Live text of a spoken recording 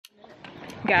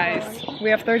guys, we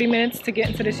have 30 minutes to get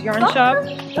into this yarn shop,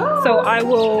 so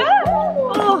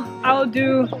I'll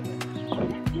do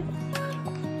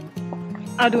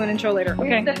an intro later.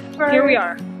 Okay, here we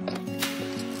are.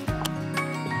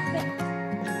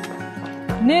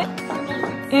 Knit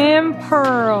and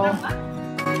purl.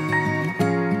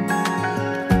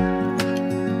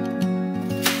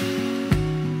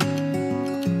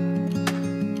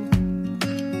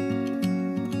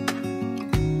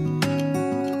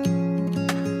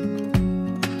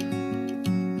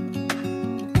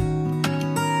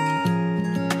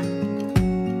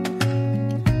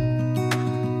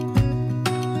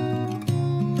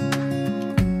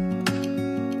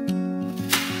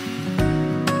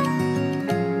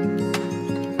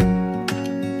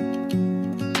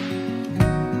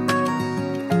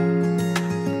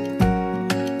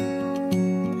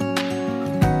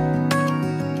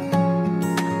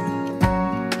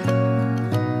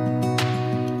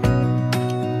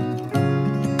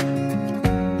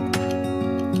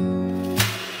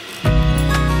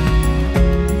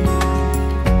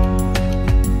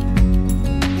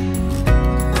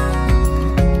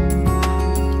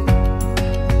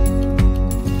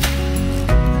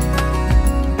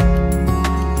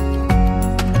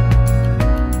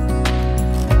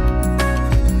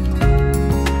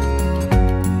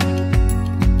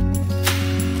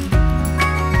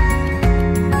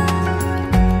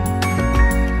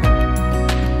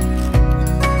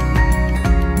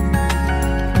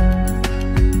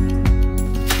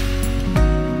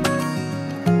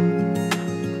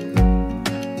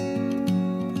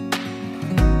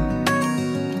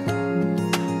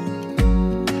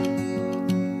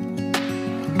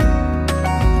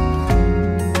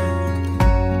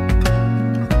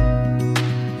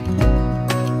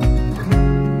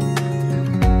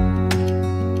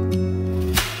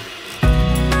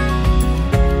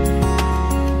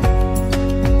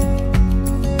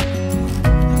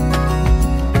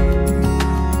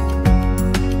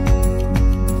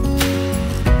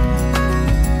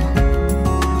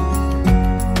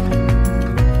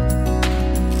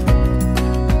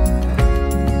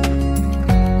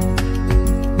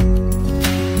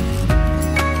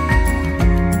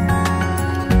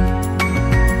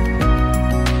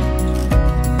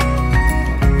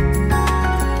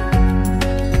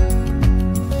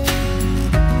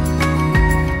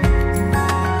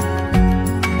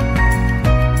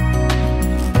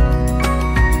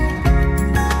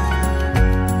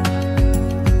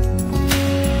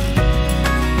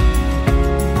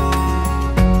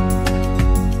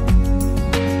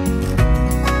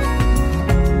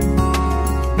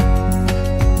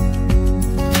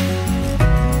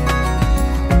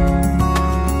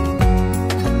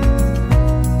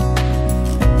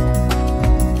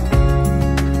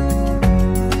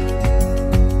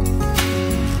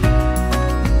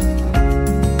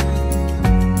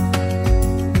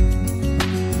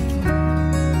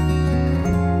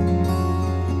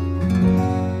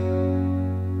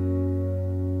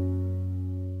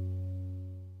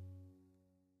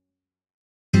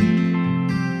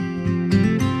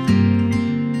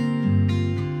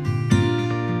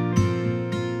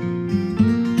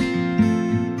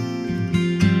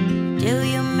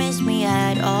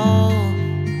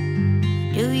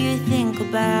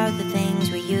 about the things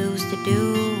we used to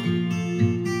do.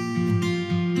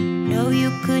 No, you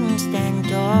couldn't stand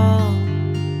tall.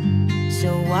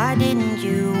 So why didn't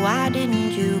you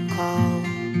call?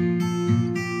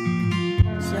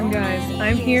 So guys,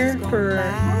 I'm here for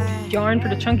yarn for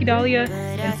the Chunky Dahlia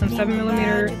and some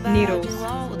 7mm needles.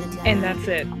 And that's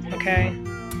it, okay?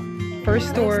 First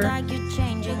store.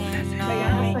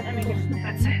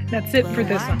 That's it for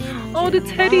this one. Oh, the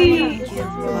teddy!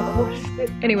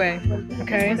 Anyway,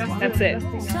 okay, that's it.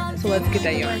 So let's get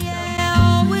that yarn.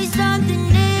 Always something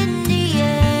in the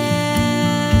air.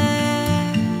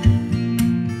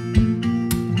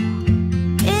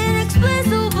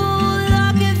 Inexplicable,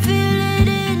 I can feel it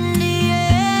in the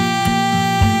air.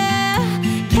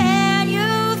 Can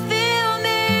you feel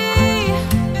me?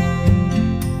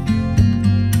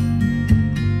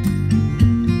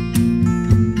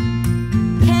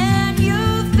 Can you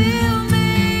feel me?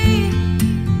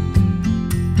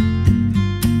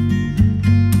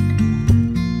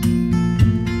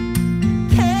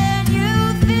 Can you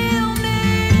feel me?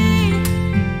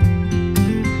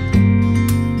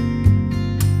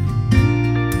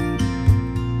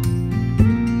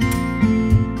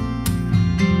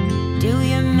 Do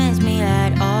you miss me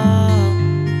at all?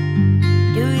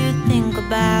 Do you think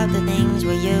about the things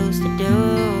we used to do?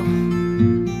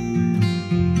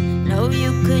 No,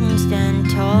 you couldn't stand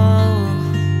tall.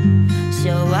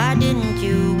 So why didn't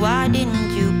you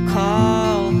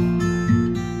call?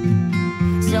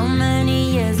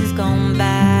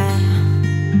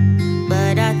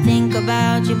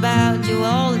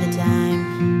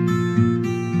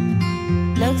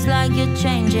 you're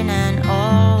changing and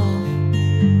all.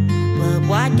 But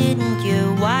why didn't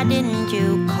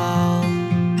you call?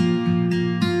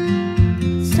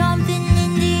 Something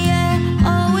in the air,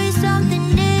 always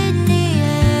something in the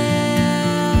air.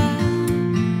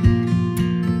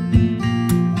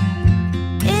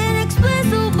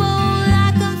 Inexplicable,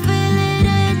 I can feel it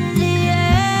in the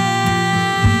air.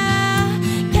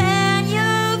 Can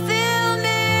you feel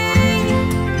me?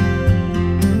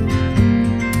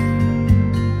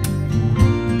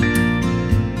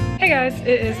 Hey guys,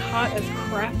 it is hot as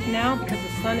crap now because the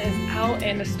sun is out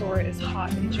and the store is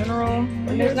hot in general.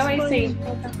 There's no AC.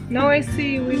 No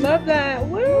AC, we love that.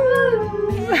 Woo!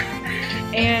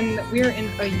 And we're in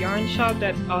a yarn shop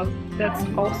that's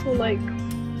also like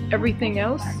everything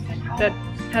else that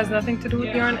has nothing to do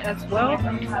with yarn as well.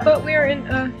 But we're in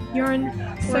a yarn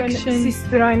section.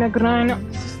 Sisterina Grine.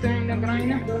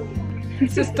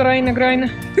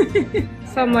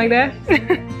 Something like that.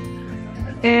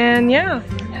 And yeah,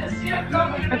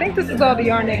 I think this is all the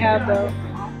yarn they have though.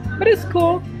 But it's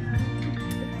cool.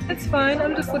 It's fine.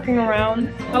 I'm just looking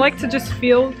around. I like to just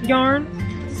feel yarn,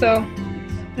 so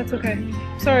that's okay.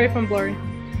 Sorry if I'm blurry.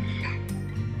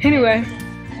 Anyway,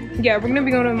 yeah, we're gonna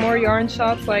be going to more yarn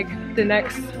shops like the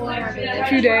next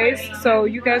few days, so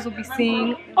you guys will be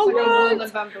seeing a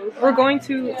lot. We're going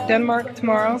to Denmark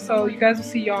tomorrow, so you guys will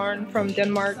see yarn from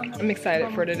Denmark. I'm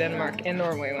excited for the Denmark and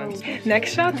Norway ones.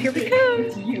 Next shop, here we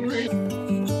come.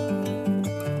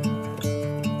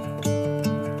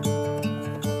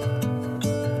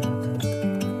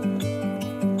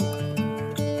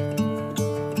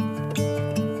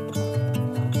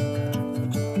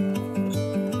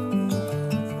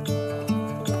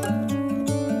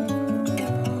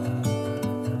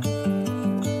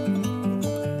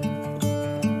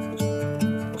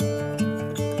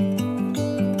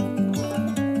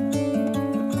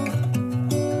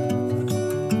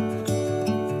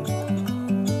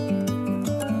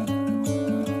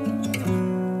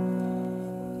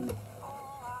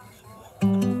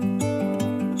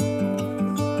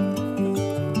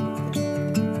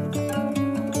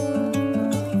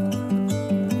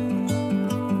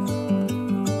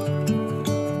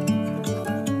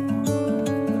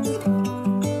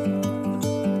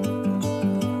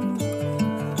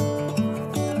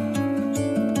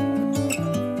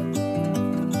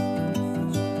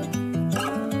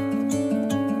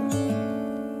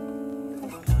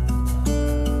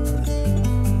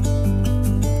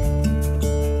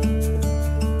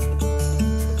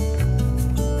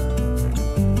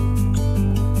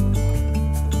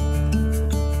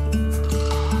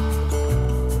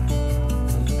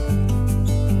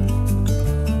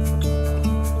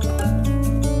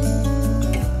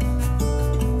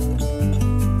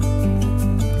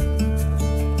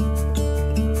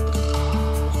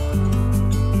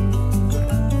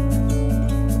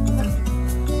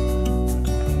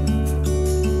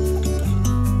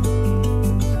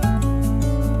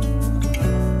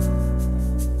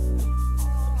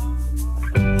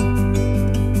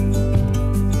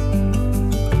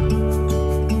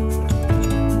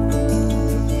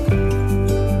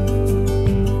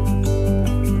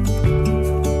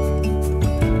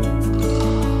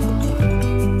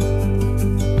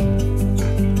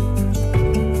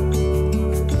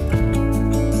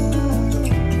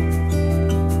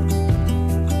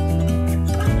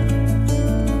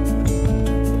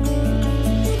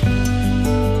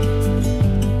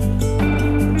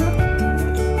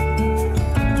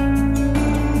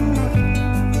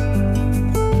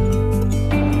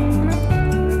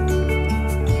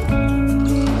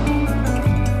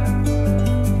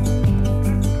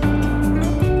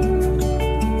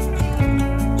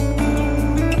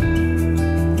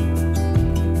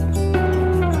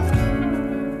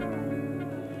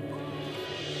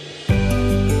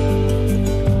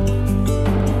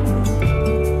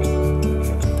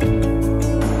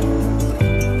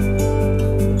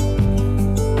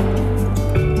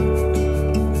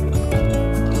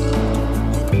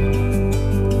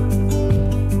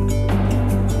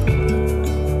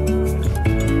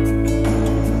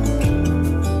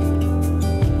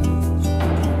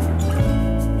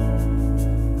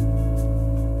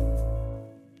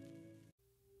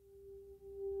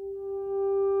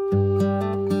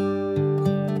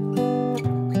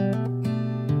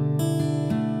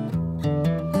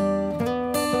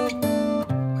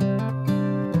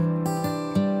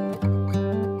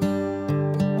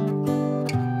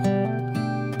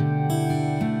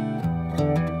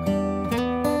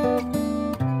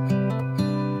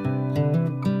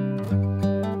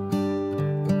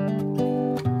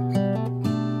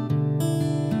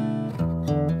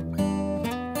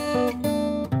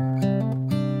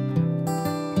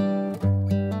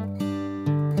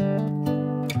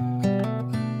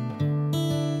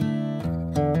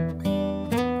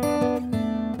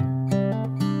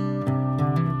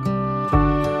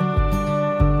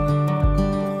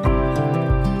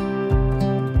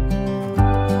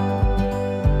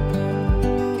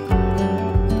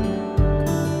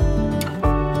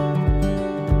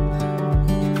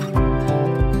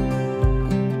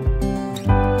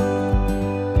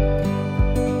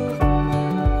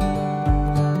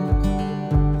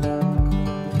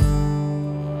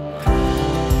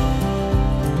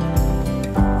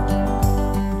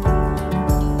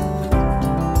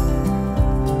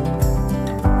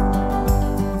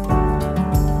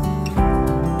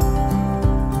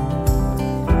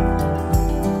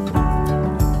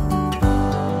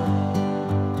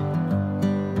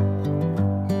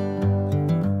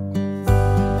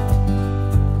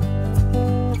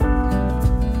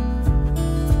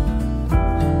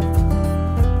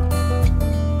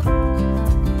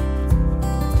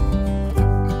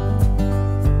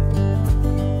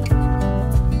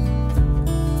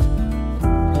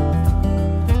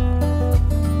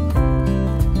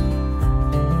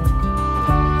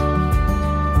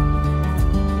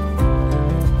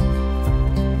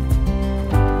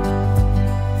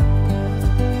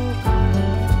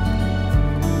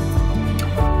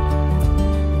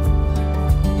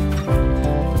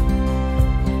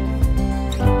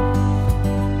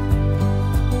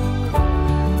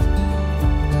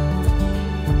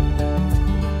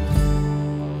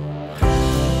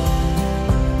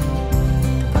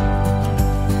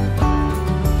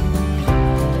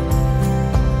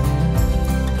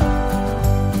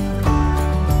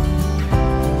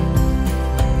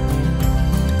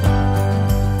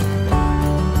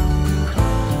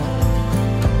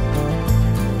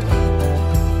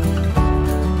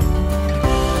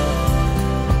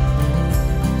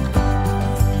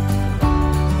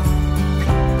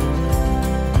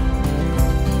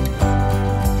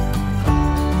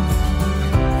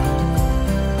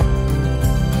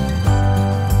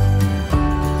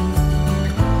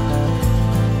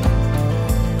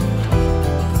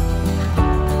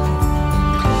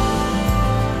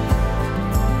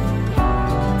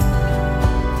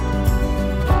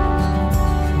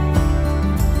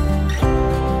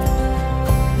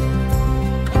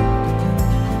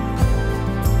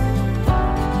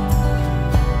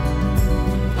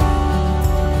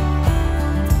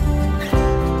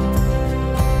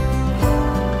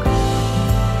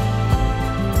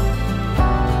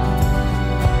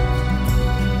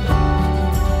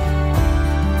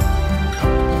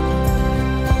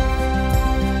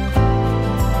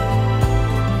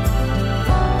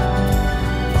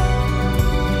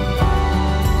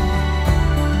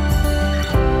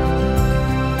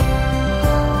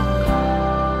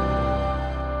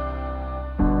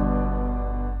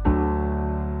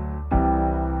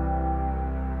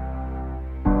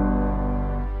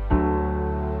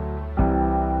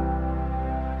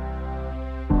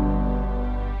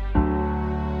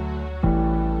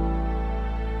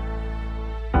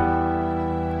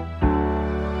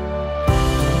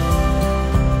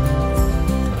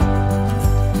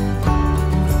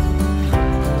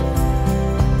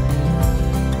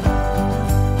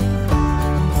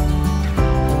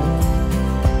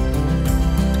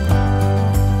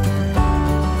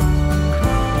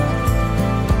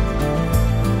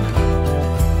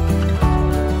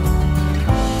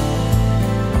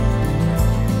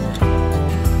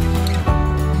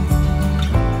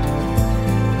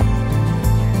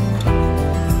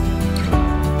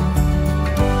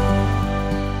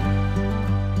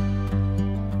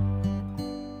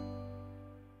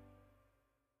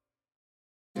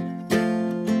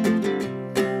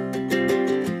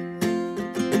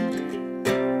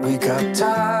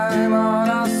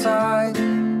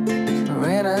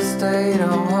 state of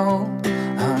hope.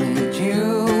 I need you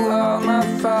on my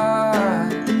fire.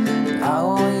 I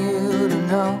want you to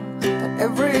know that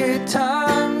every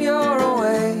time you're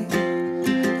away,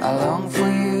 I long for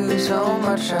you so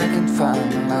much I can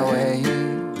find my way.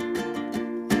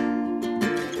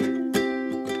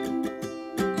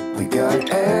 We got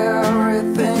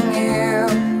everything here,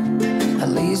 at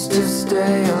least to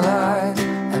stay alive.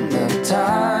 And the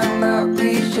time that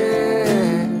we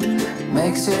share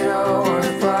makes it all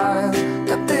worthwhile.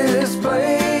 Got this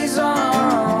place on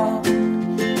our own.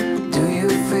 Do you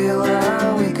feel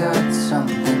that we got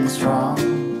something strong?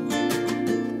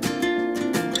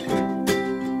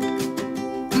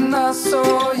 And I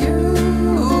saw you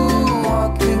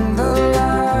walking the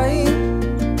line,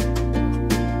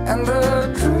 and the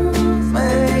truth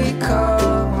may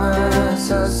come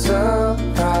as a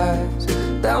surprise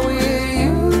that with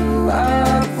you I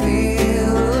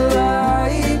feel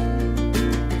alive.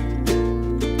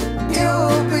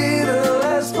 You'll be the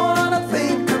last one I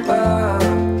think about.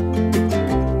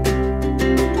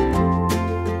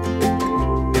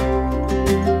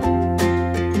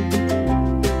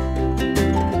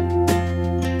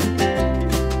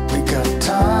 We got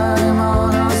time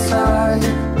on our side.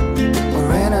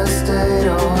 We're in a state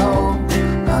of hope.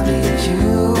 I need you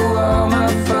on my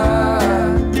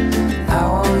fire. I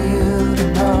want you to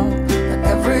know that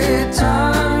every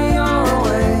time you're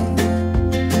away,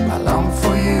 I long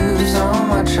for you so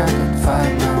much I can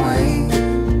find my way.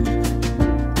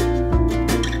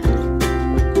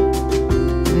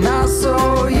 And I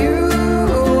saw you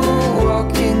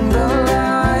walking the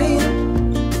line,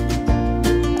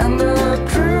 and the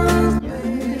truth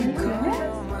may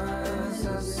come as a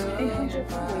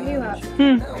surprise.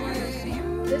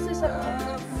 This is a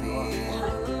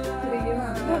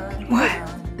What?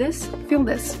 this. Film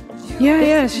this. Yeah,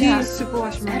 This- she's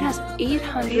It has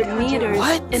 800 meters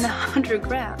What? and 100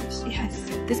 grams. Yes.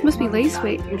 This must be lace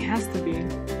weight. It has to be.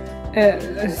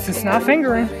 It's not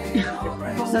fingering.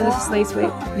 No, this is lace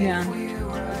weight. Yeah.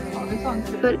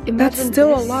 But imagine That's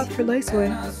still a this. lot for lace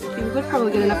weight. You would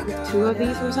probably get enough with 2 of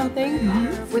these or something.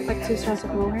 With like 2 strands of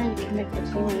mohair, and you can make the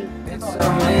team. It's a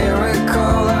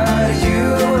miracle that you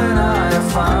and I are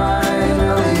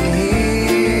finally here.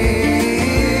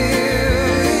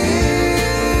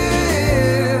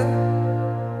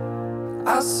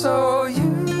 I saw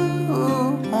you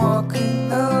walking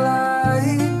the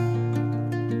line,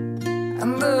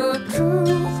 and the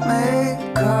truth may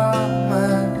come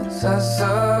as a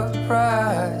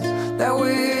surprise that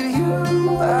with you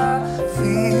I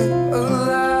feel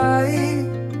alive.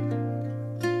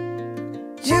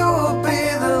 You'll be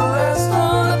the last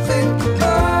one I think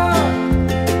about.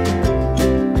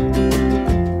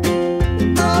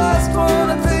 The last one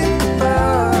I think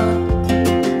about.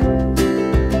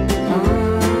 Oh,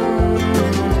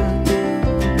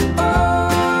 oh,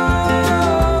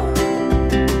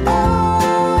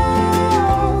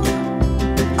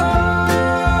 oh,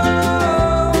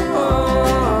 oh.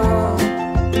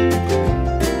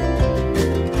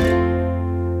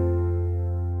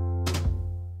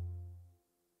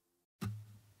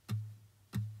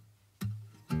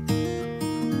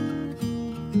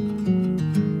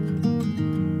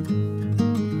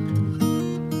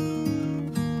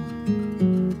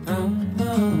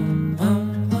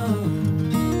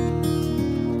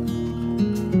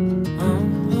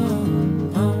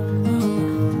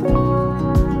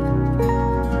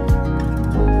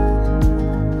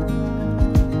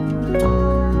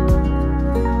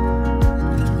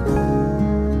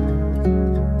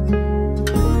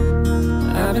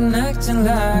 I've been acting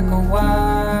like a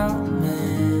wild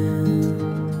man,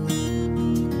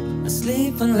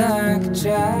 sleeping like a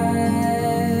child.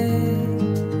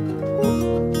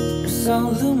 You're so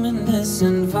luminous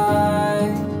and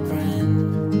vibrant.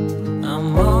 I'm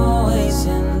always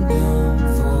in bloom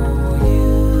for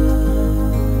you.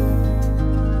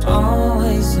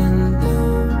 Always in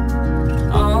bloom.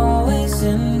 Always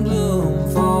in bloom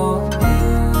for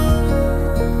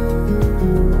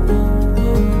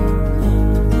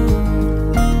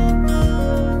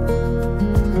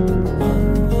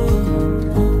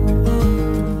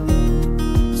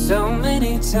so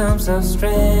many times I've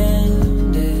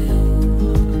stranded,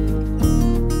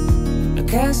 a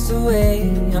castaway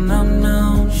on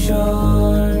unknown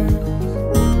shore,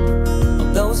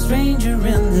 although a stranger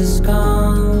in this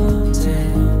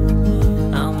continent.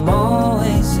 I'm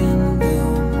always in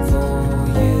bloom for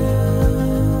you.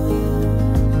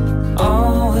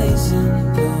 Always in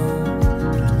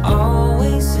bloom.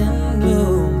 Always in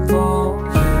bloom for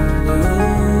you.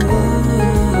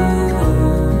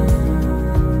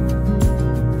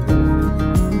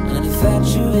 An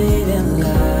infatuated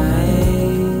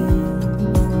light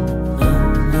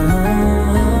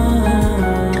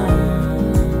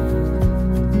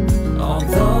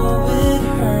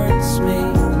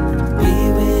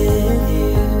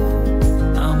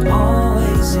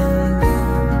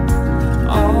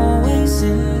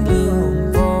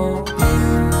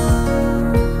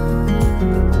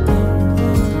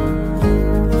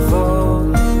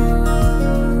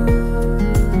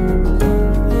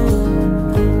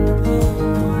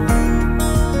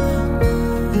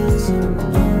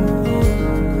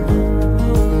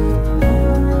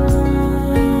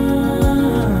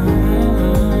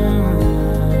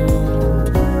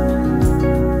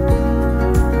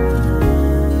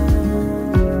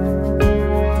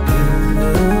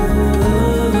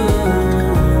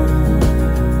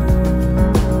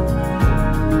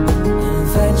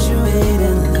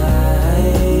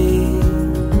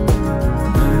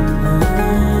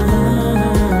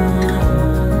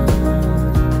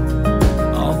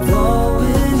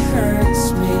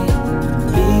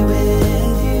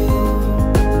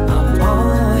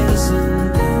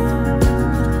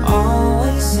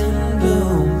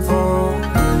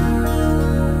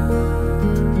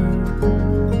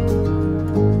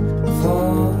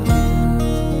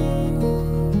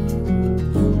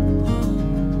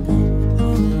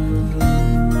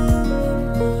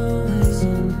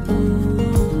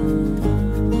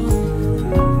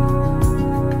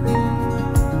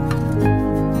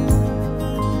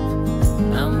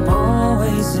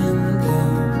always in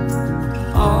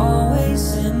bloom,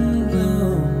 always in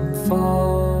bloom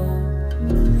for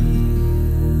you.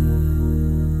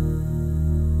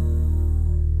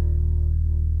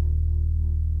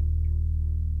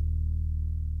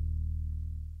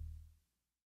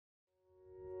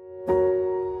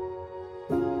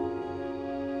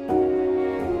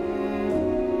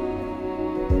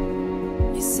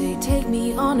 You say take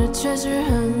me on a treasure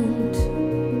hunt.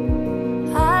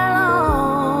 I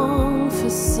long for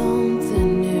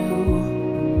something new.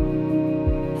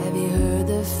 Have you heard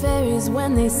the fairies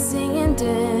when they sing and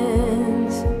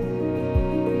dance?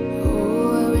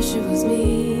 Oh, I wish it was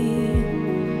me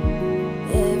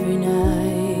every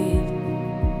night.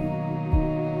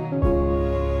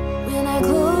 When I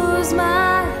close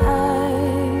my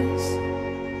eyes,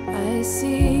 I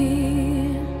see